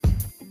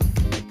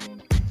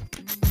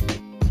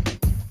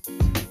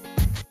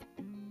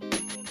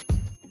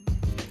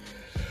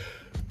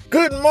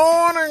Good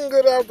morning,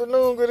 good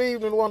afternoon, good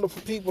evening,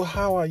 wonderful people.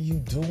 How are you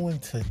doing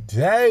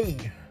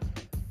today?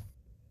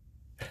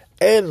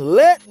 And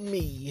let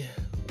me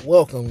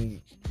welcome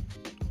you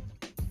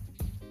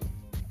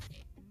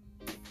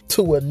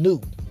to a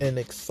new and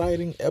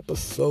exciting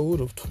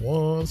episode of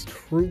Twan's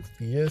Truth.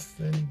 Yes,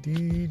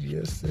 indeed.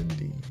 Yes,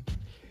 indeed.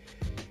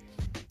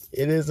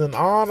 It is an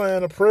honor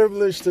and a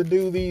privilege to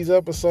do these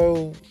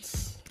episodes.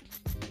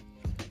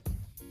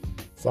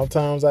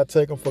 Sometimes I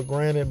take them for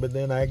granted, but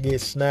then I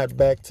get snapped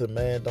back to,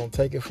 man, don't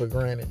take it for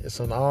granted. It's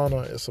an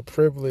honor, it's a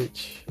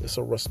privilege, it's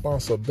a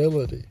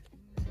responsibility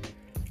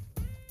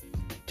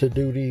to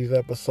do these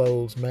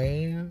episodes,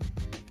 man.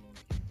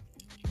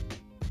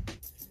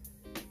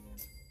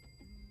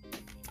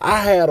 I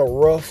had a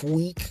rough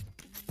week.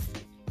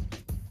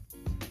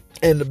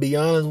 And to be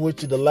honest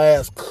with you, the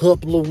last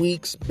couple of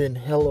weeks been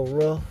hella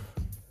rough.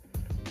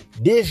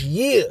 This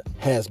year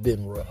has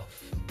been rough.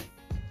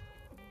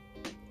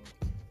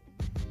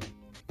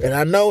 And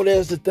I know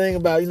there's the thing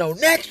about,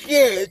 next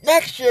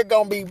year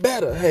gonna be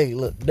better. Hey,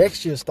 look,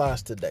 next year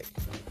starts today.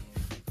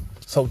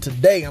 So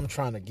today I'm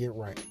trying to get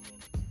right.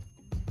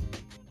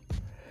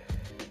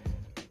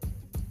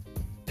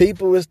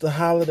 People, it's the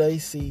holiday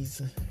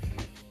season.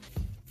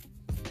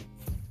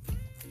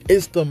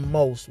 It's the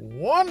most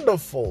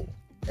wonderful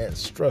and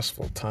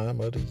stressful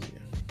time of the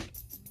year.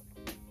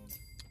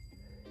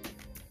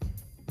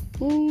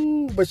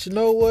 Ooh, but you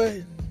know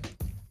what?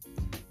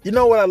 You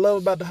know what I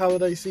love about the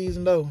holiday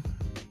season, though?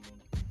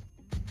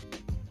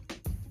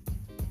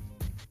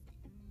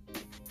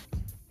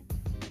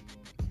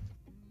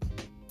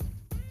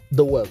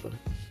 The weather.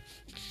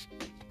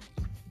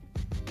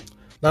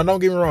 Now, don't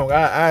get me wrong.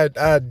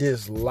 I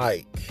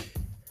dislike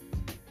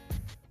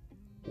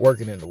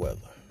working in the weather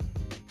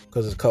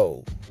because it's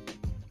cold,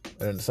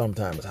 and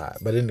sometimes it's hot.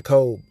 But in the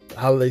cold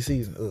holiday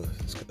season,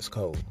 it's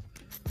cold.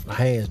 My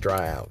hands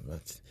dry out. My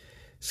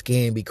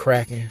skin be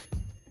cracking.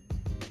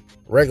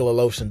 Regular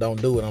lotion don't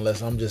do it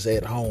unless I'm just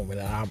at home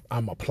and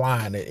I'm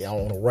applying it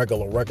on a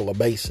regular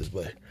basis.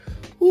 But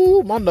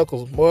my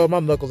knuckles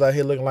out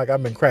here looking like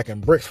I've been cracking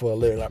bricks for a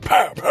living. Like,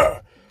 pow,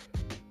 pow.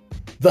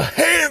 The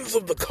hands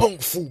of the Kung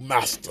Fu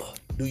master.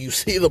 Do you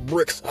see the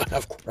bricks I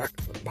have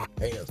cracked with my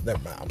hands? Never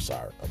mind. I'm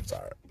sorry.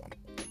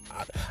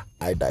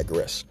 I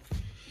digress.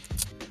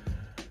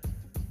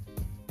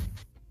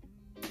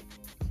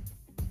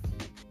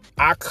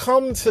 I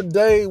come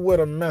today with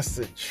a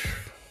message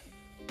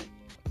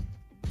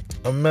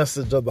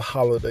of the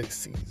holiday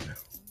season.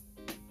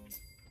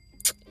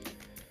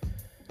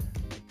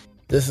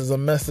 This is a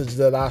message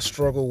that I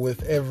struggle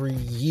with every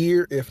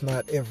year, if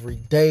not every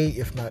day,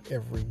 if not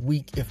every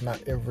week, if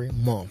not every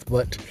month.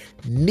 But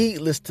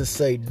needless to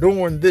say,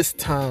 during this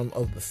time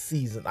of the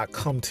season, I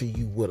come to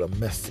you with a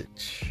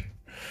message.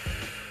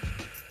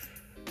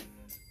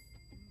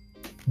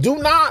 Do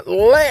not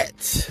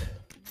let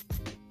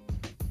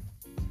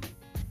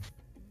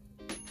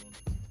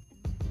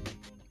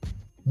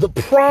the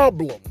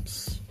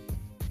problems,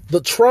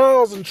 the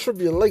trials and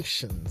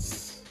tribulations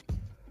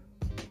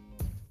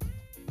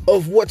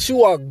of what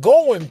you are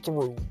going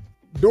through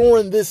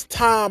during this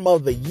time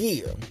of the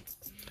year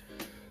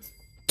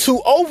to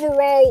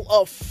overall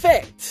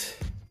affect,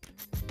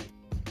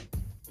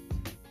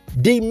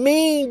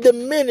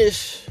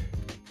 diminish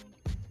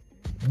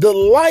the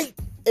light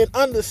and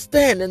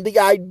understanding, the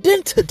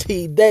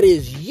identity that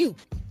is you.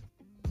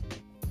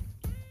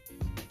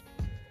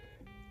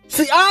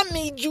 See, I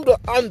need you to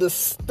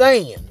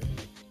understand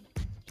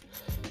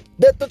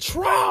that the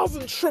trials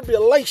and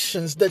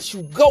tribulations that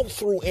you go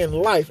through in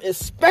life,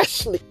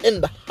 especially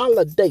in the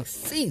holiday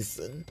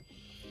season,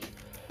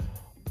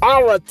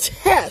 are a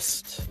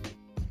test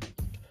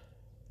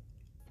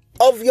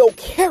of your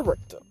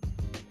character.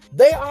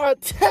 They are a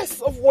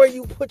test of where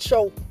you put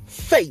your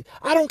faith.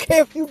 I don't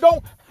care if you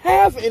don't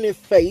have any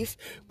faith.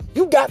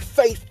 You got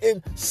faith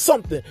in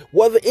something,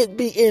 whether it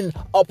be in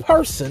a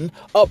person,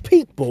 a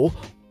people,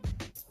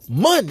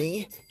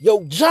 money,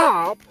 your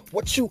job,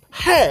 what you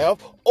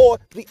have, or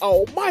the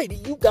Almighty.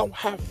 You don't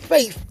have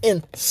faith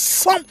in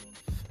something.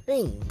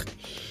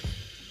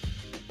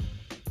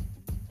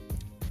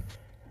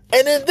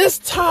 And in this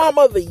time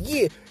of the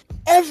year,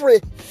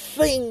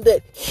 everything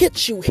that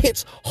hits you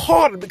hits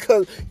harder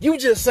because you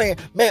just saying,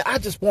 man, I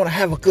just want to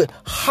have a good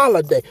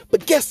holiday.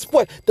 But guess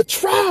what? The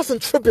trials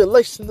and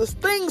tribulations, the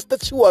things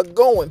that you are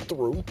going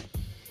through,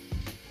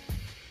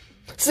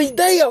 see,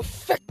 they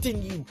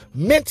affecting you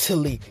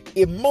mentally,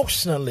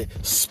 emotionally,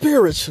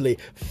 spiritually,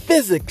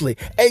 physically,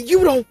 and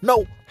you don't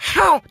know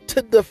how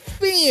to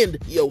defend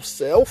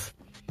yourself.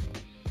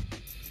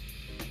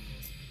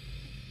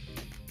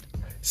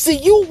 See,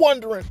 you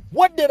wondering,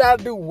 what did I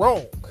do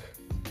wrong?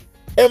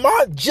 Am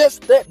I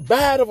just that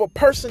bad of a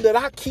person that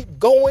I keep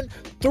going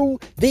through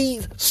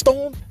these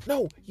storms?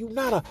 No, you're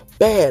not a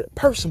bad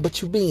person,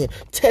 but you're being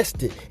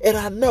tested. And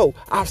I know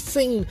I've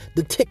seen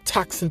the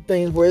TikToks and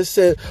things where it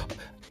says,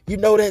 you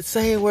know that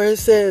saying where it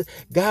says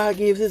God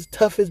gives his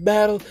toughest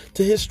battles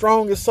to his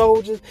strongest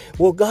soldiers?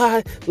 Well,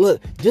 God, look,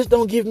 just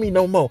don't give me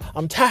no more.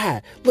 I'm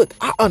tired. Look,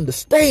 I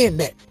understand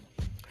that.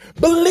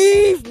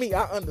 Believe me,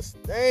 I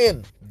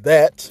understand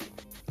that.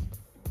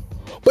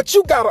 But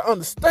you got to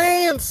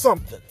understand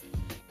something.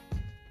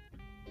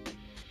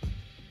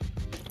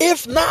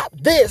 If not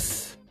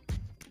this,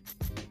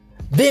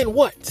 then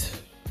what?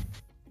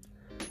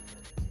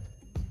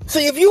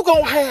 See, if you're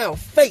going to have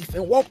faith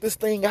and walk this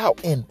thing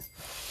out in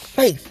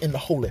faith in the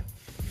Holy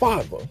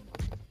Father,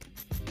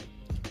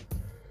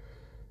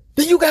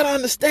 then you got to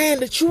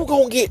understand that you're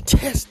going to get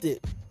tested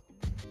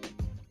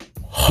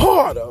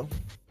harder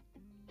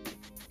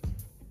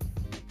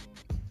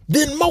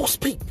than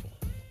most people.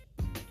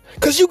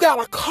 Because you got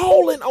a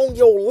calling on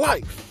your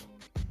life.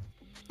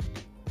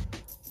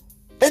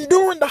 And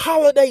during the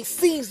holiday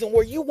season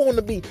where you want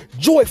to be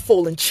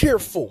joyful and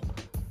cheerful,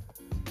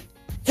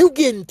 you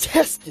getting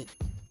tested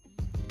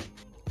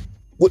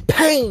with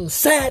pain,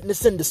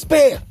 sadness, and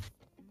despair.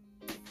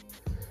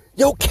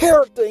 Your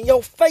character and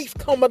your faith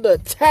come under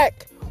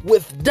attack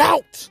with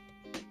doubt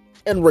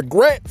and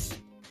regrets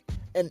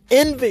and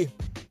envy.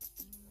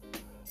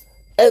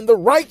 And the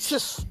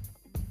righteous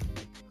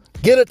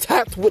get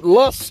attacked with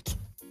lust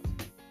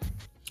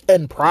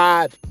and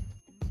pride.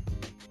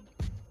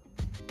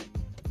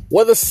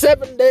 Where the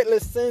 7 deadly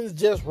sins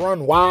just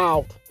run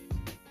wild.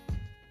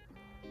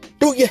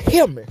 Do you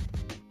hear me?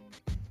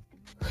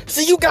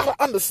 See, you got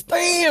to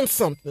understand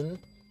something,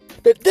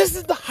 that this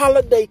is the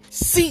holiday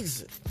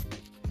season.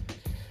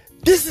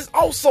 This is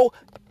also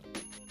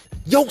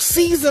your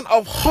season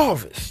of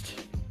harvest.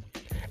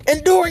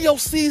 And during your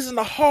season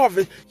of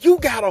harvest, you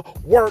got to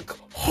work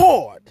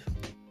hard.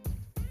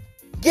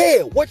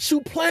 Yeah, what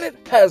you planted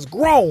has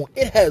grown,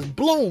 it has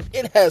bloomed,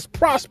 it has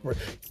prospered,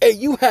 and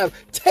you have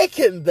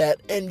taken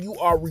that and you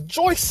are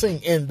rejoicing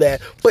in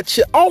that. But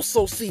you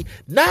also see,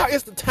 now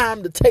is the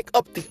time to take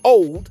up the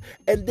old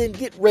and then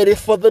get ready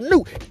for the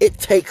new. It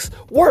takes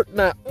work.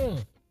 Now,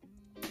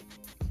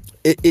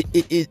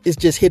 it's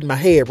just hitting my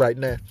head right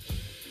now.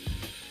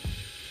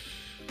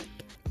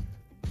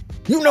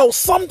 You know,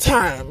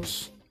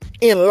 sometimes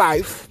in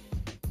life,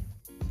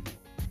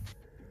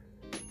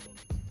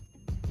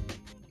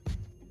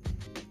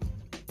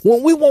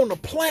 when we want to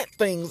plant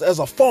things as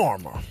a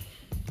farmer,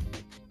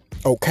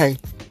 okay?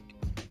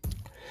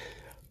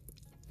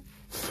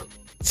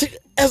 See,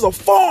 as a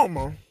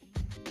farmer,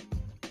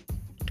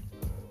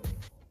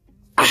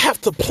 I have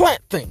to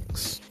plant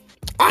things.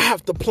 I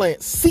have to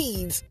plant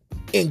seeds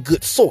in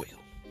good soil.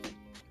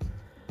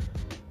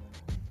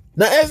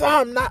 Now, as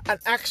I'm not an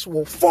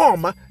actual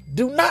farmer,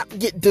 do not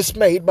get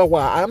dismayed by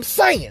what I'm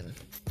saying,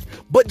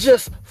 but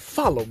just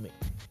follow me.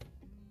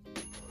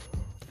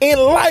 In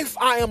life,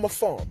 I am a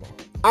farmer.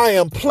 I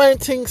am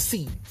planting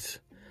seeds.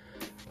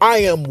 I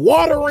am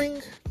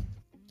watering.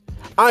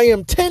 I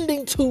am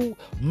tending to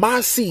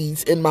my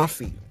seeds in my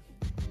field.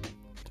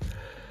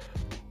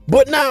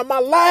 But now my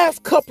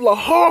last couple of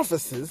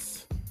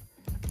harvests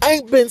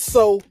ain't been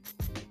so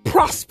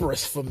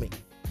prosperous for me.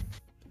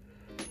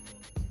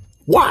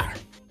 Why?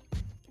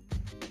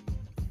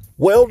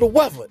 Well, the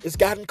weather has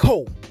gotten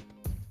cold.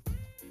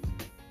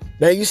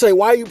 Now you say,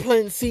 why are you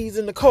planting seeds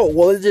in the cold?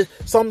 Well, it's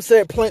just, some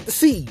said plant the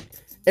seed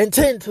and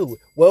tend to it.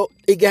 Well,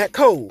 it got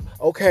cold,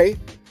 okay?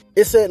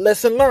 It said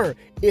lesson learned.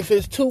 If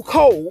it's too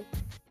cold,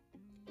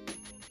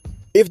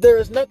 if there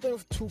is nothing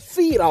to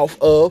feed off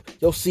of,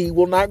 your seed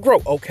will not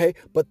grow, okay?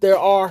 But there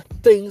are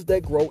things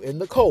that grow in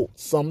the cold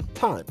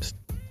sometimes.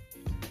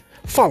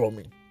 Follow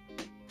me.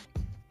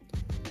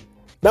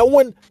 Now,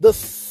 when the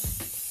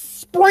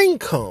spring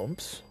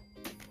comes,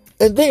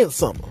 and then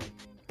summer,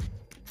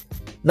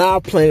 now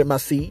I've planted my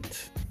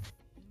seeds.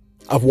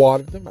 I've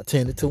watered them. I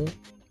tended to them.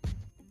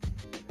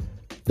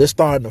 They're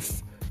starting to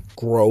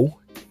grow.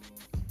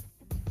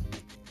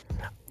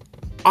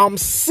 I'm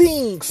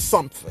seeing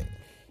something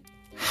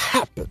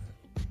happen.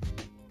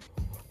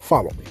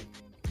 Follow me.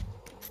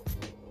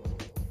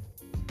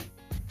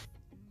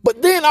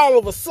 But then all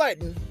of a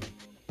sudden,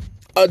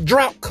 a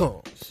drought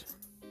comes.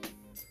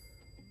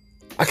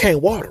 I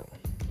can't water them.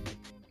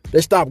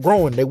 They stop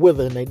growing, they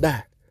wither, and they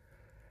die.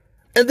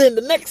 And then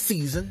the next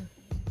season,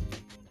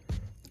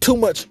 too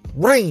much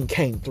rain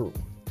came through.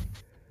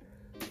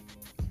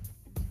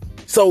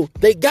 So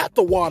they got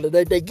the water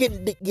that they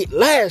didn't get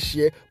last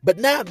year, but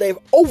now they've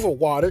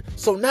overwatered,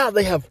 so now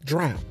they have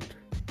drowned.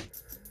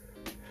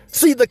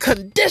 See, the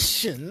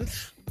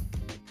conditions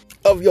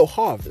of your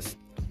harvest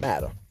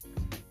matter.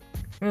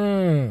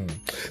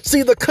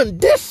 See, the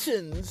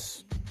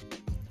conditions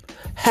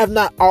have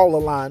not all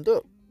aligned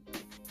up.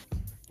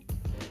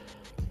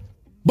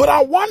 But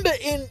I wonder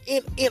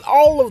in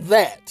all of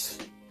that,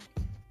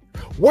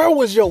 where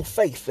was your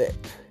faith at?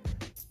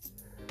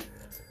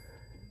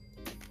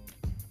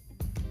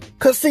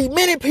 Because, see,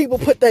 many people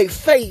put their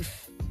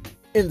faith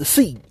in the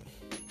seed.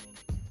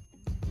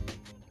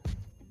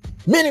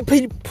 Many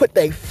people put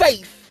their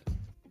faith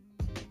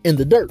in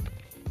the dirt.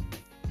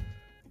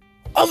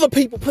 Other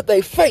people put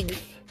their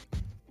faith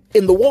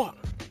in the water.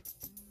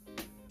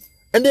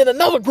 And then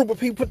another group of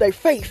people put their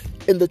faith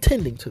in the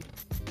tending to.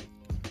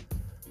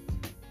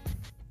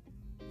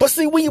 But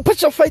see, when you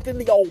put your faith in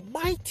the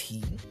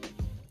Almighty,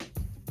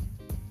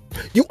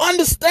 you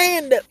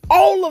understand that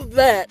all of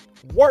that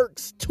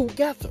works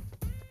together.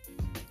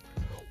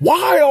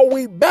 Why are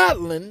we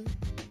battling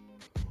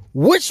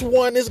which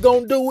one is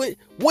going to do it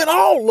when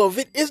all of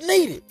it is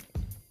needed?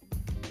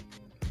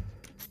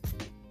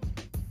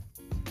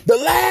 The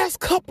last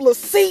couple of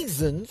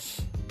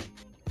seasons,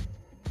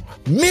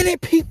 many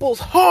people's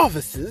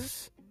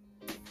harvests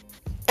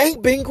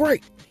ain't been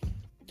great.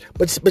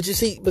 But you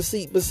see, there's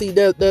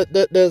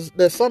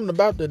something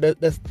about that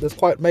that's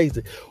quite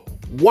amazing.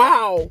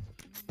 Wow.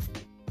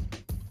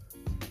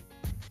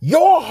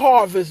 Your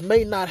harvest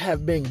may not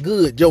have been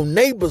good. Your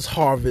neighbor's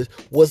harvest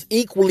was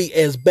equally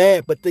as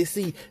bad, but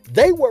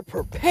they were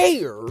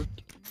prepared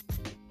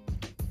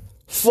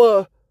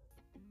for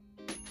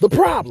the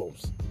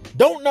problems.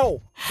 Don't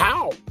know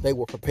how they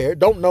were prepared.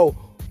 Don't know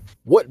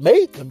what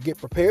made them get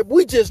prepared.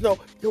 We just know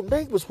your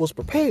neighbors was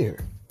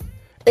prepared.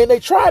 And they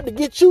tried to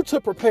get you to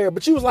prepare,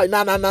 but you was like,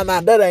 nah,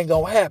 that ain't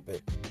gonna happen.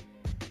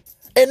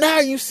 And now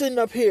you sitting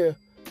up here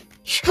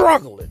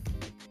struggling.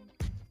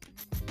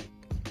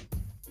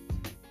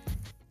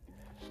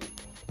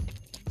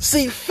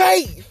 See,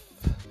 faith,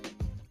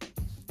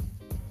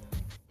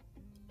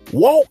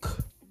 walk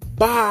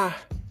by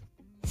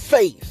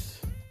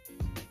faith,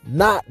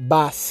 not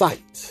by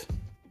sight.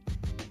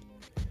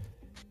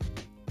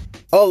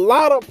 A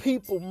lot of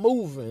people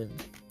moving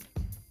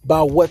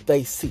by what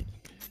they see.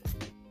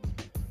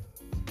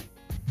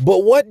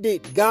 But what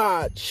did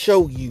God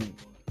show you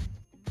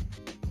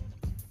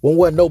when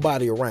wasn't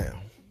nobody around?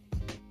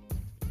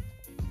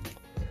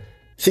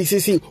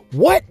 See,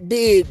 what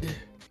did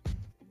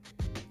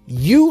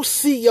you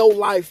see your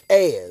life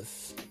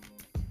as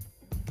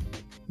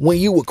when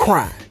you were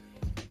crying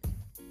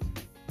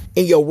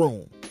in your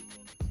room?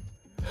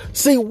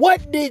 See,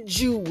 what did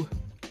you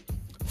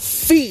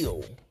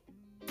feel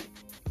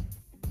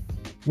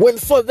when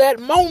for that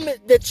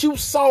moment that you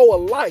saw a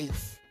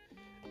life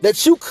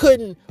that you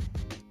couldn't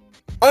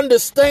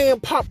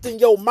understand popped in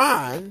your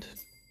mind?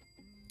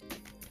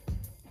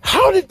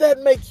 How did that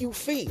make you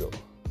feel?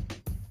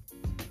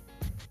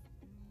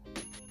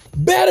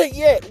 Better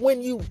yet,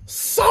 when you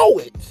saw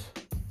it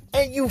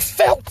and you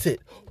felt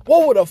it,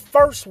 what were the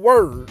first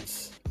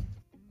words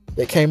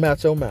that came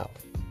out your mouth?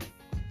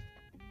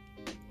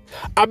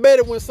 I bet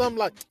it went something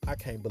like, I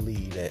can't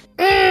believe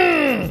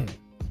that.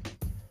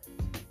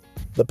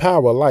 The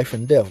power of life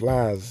and death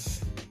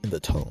lies in the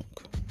tongue.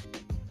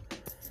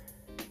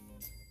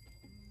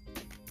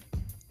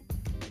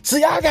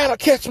 See, I gotta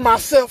catch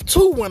myself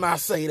too when I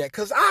say that,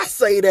 because I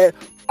say that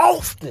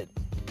often.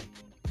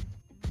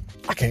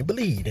 I can't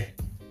believe that.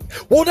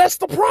 Well, that's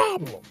the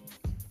problem.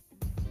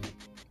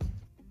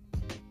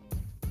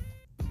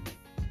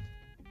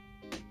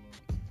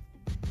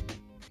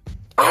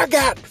 I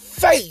got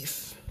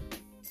faith,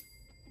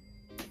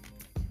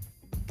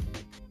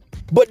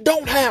 but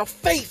don't have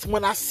faith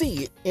when I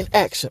see it in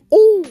action.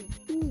 Ooh,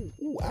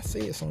 I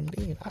said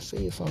something then. I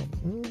said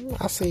something.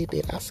 I said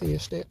that. I said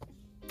that.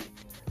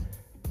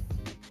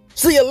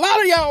 See, a lot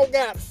of y'all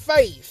got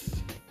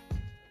faith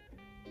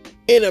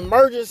in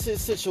emergency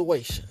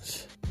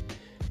situations.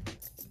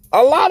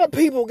 A lot of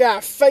people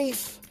got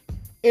faith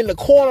in the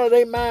corner of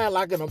their mind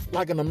like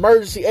an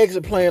emergency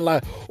exit plan,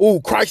 like, ooh,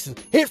 crisis,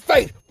 hit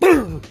faith.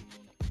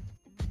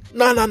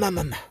 No.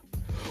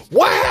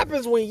 What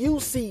happens when you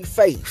see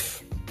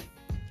faith,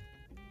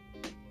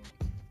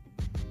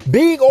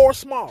 big or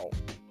small,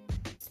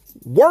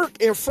 work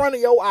in front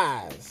of your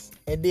eyes,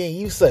 and then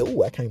you say,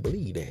 ooh, I can't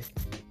believe that?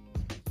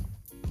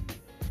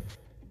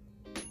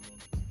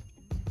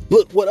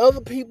 Look, what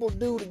other people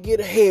do to get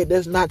ahead,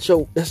 that's not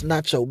your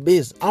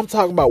business. I'm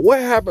talking about what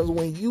happens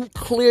when you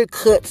clear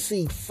cut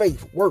see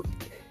faith work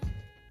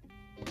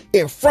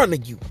in front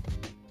of you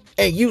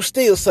and you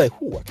still say,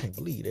 ooh, I can't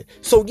believe that.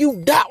 So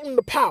you doubting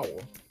the power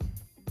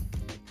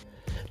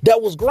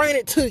that was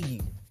granted to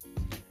you,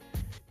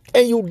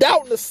 and you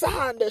doubting the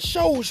sign that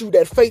shows you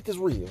that faith is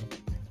real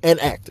and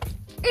active.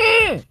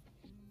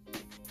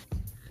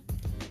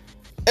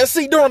 And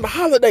see, during the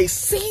holiday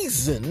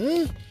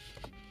season,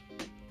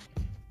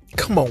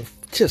 come on,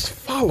 just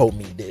follow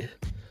me there.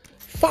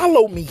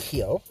 Follow me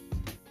here.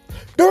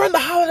 During the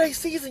holiday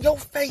season, your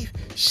faith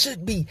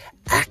should be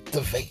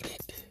activated.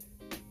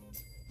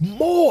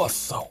 More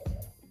so.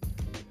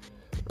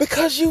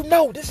 Because you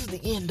know this is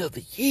the end of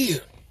the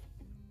year.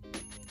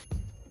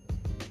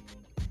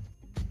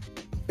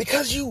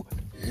 Because you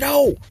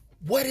know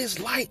what it's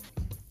like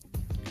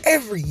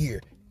every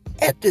year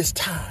at this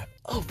time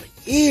of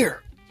the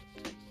year.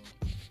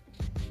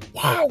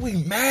 Why are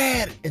we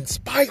mad and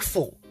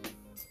spiteful?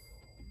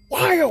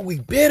 Why are we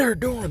bitter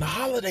during the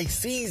holiday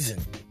season?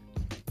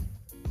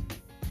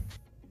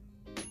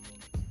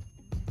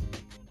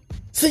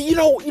 See, you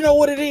know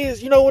what it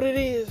is? You know what it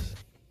is?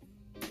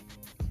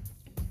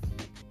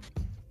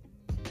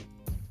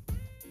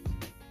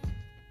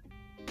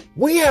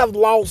 We have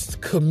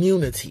lost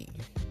community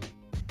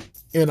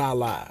in our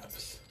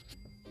lives.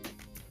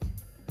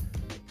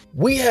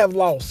 We have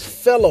lost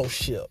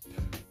fellowship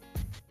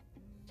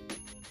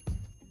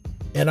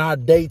in our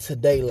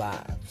day-to-day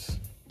lives.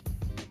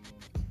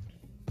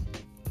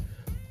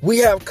 We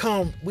have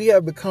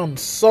become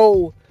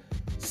so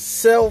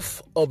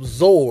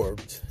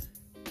self-absorbed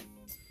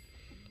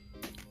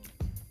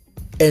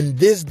and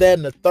this, that,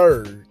 and the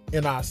third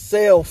in our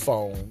cell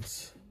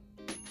phones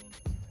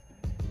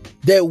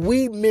that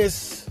we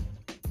miss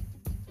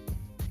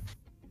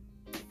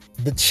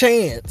the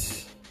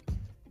chance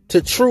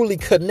to truly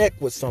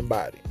connect with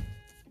somebody.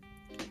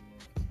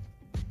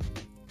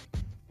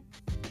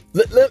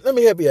 Let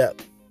me help you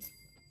out.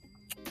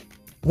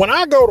 When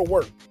I go to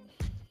work,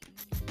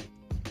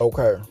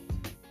 okay,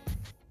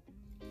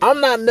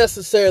 I'm not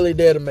necessarily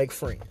there to make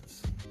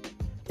friends.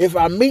 If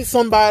I meet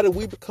somebody,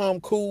 we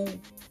become cool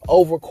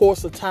over a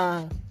course of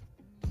time,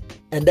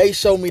 and they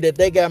show me that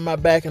they got my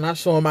back, and I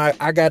show them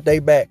I got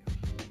their back,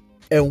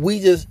 and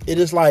it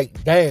is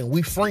like, dang,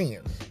 we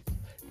friends.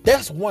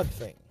 That's one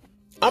thing.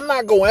 I'm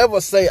not going to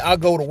ever say I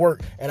go to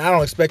work and I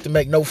don't expect to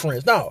make no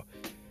friends. No.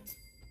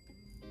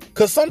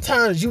 Because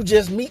sometimes you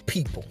just meet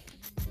people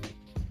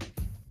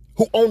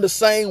who on the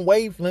same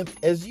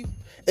wavelength as you,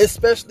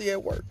 especially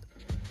at work.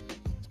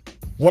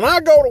 When I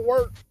go to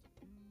work,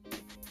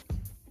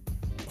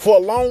 for a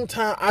long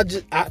time,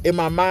 in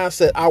my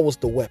mindset, I was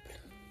the weapon.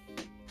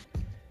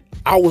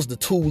 I was the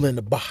tool in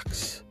the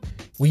box.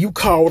 When you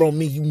called on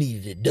me, you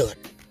needed it done.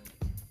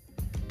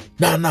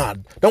 Nah,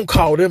 don't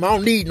call them. I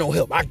don't need no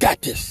help. I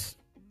got this.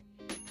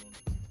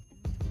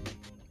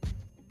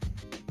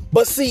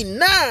 But see,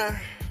 now,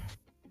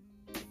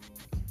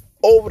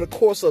 over the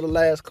course of the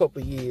last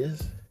couple of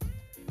years,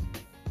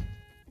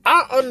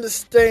 I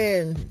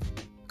understand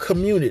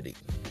community.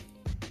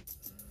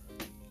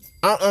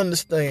 I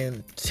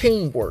understand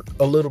teamwork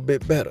a little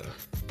bit better.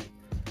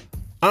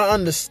 I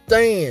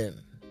understand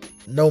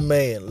no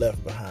man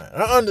left behind.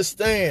 I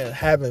understand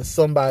having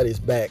somebody's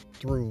back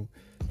through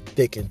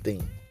thick and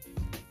thin.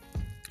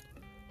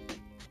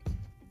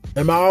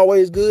 Am I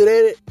always good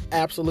at it?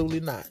 Absolutely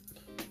not.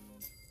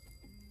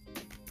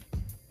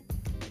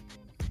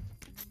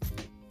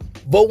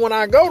 But when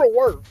I go to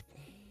work,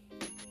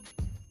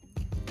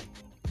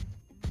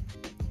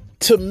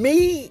 to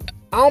me,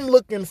 I'm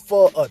looking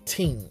for a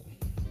team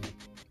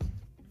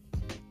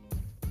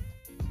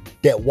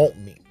that want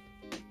me.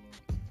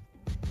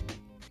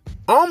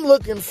 I'm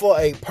looking for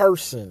a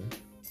person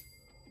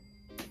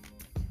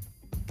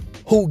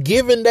who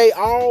giving they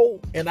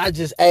all, and I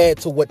just add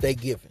to what they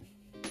giving.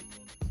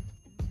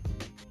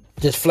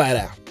 Just flat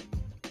out.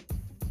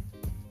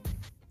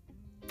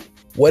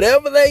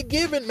 Whatever they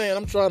giving, man,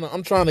 I'm trying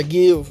to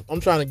give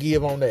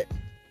on that.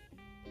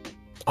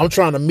 I'm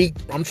trying to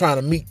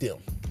meet them.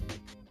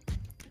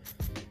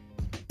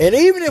 And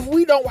even if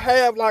we don't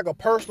have like a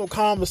personal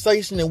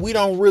conversation and we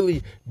don't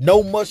really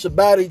know much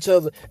about each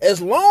other,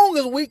 as long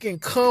as we can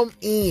come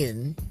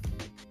in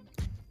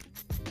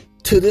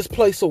to this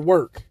place of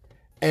work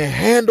and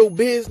handle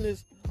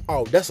business,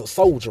 oh, that's a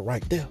soldier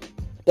right there.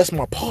 That's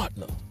my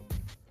partner.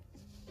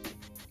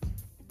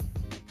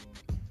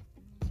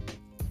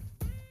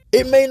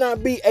 It may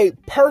not be a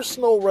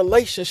personal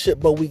relationship,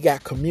 but we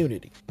got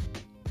community.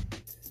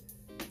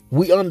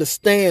 We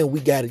understand we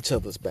got each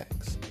other's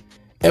backs.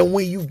 And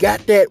when you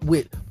got that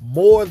with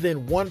more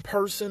than one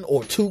person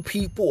or two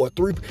people or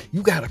three,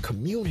 you got a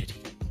community.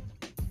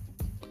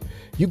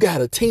 You got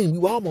a team.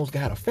 You almost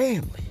got a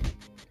family.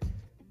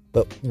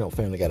 But,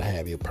 family got to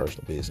have your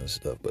personal business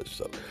stuff.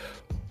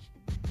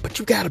 But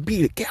you got to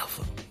be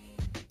together.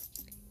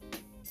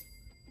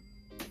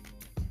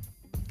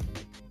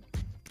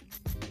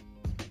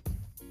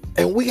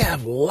 And we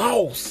have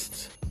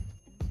lost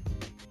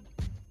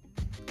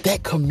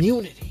that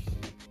community.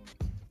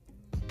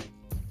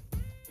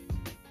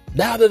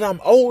 Now that I'm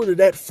older,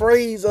 that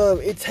phrase of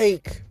it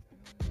take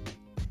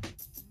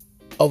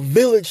a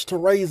village to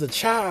raise a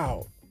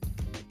child.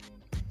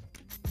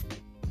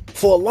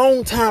 For a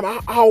long time, I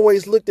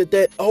always looked at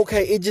that,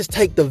 okay, it just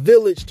take the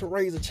village to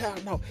raise a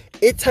child. No,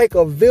 it take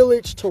a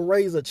village to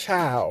raise a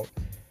child.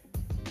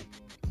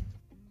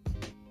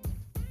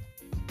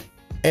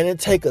 And it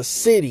take a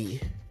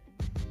city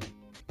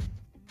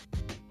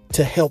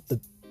to help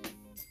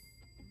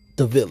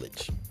the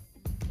village.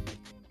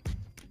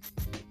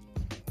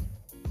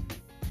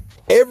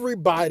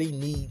 Everybody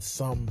needs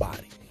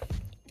somebody.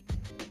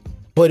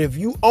 But if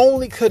you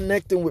only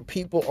connecting with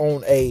people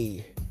on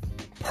a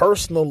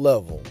personal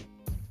level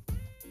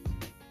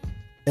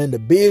and the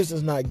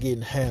business not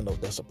getting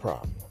handled, that's a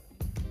problem.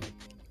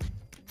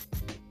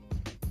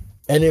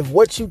 And if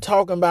what you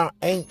talking about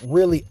ain't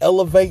really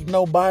elevate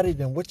nobody,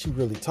 then what you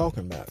really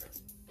talking about?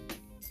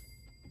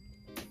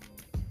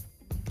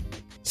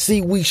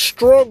 See, we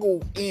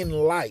struggle in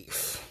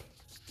life,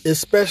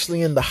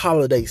 especially in the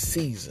holiday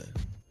season,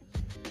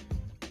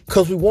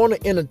 because we want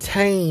to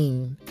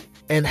entertain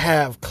and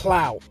have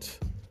clout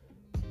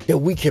that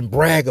we can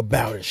brag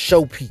about and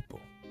show people.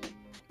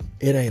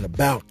 It ain't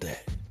about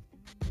that.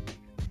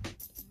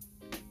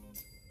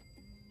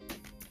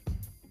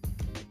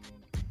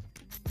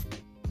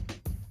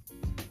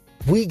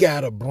 We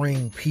got to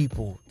bring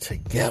people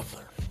together.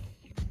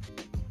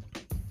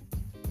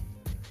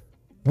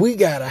 We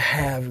got to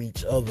have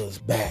each other's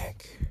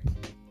back.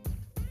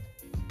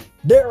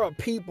 There are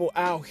people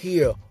out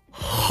here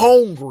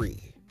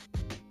hungry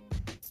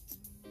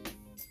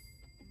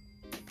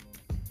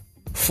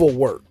for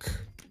work.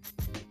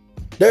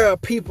 There are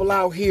people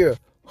out here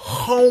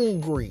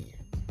hungry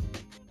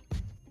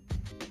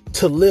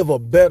to live a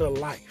better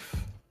life.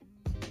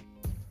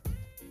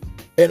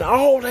 And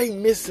all they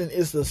missing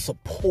is the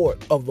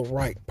support of the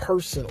right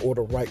person or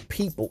the right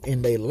people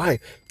in their life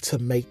to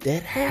make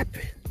that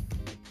happen.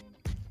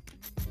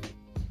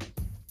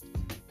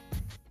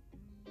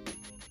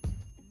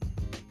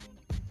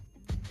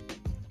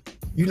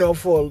 You know,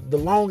 for the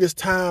longest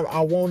time,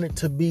 I wanted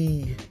to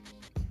be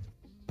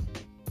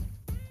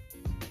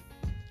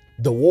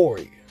the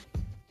warrior.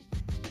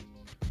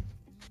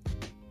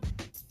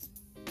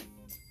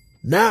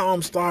 Now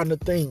I'm starting to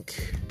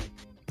think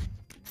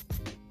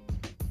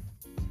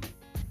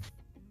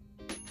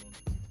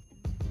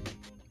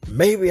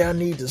maybe I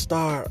need to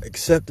start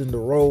accepting the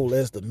role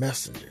as the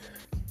messenger.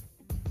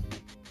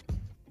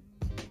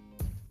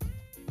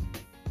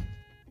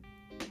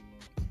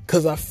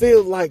 Because I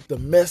feel like the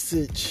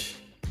message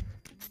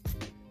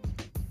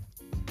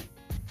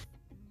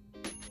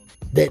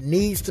that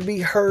needs to be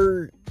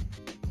heard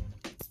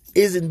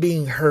isn't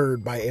being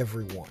heard by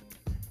everyone.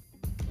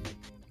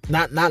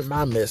 Not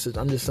my message.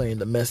 I'm just saying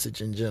the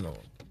message in general.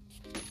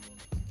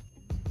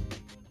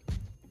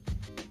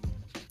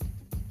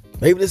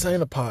 Maybe this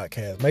ain't a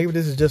podcast. Maybe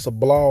this is just a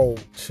blog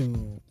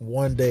to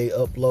one day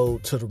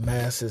upload to the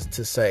masses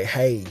to say,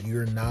 hey,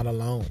 you're not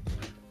alone.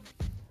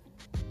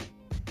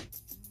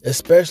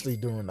 Especially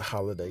during the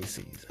holiday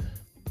season.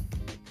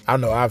 I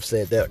know I've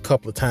said that a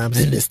couple of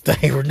times in this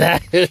thing or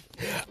not.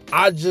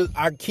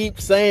 I keep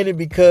saying it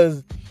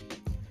because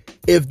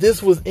if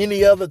this was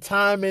any other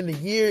time in the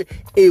year,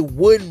 it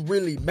wouldn't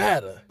really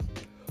matter.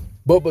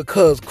 But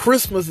because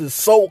Christmas is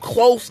so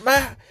close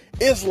now,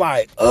 it's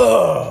like,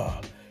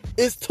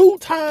 it's 2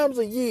 times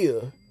a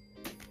year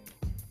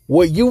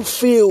where you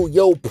feel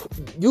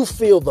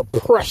the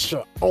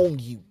pressure on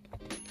you.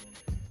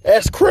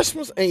 That's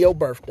Christmas and your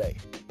birthday.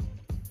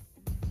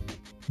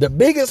 The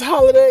biggest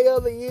holiday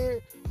of the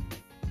year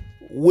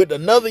with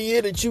another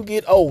year that you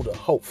get older,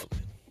 hopefully.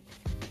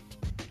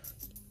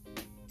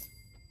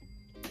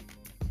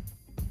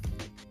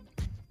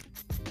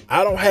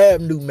 I don't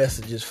have new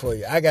messages for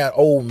you. I got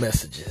old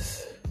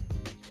messages.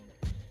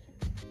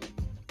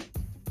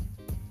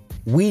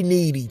 We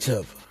need each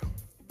other.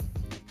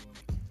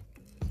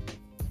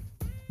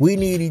 We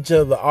need each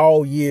other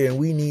all year, and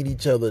we need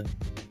each other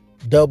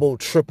double,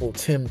 triple,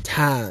 10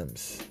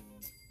 times.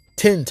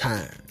 10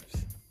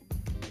 times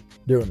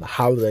during the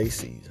holiday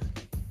season.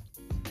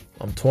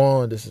 I'm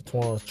Twan. This is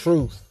Twan's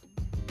Truth.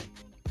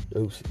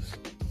 Deuces.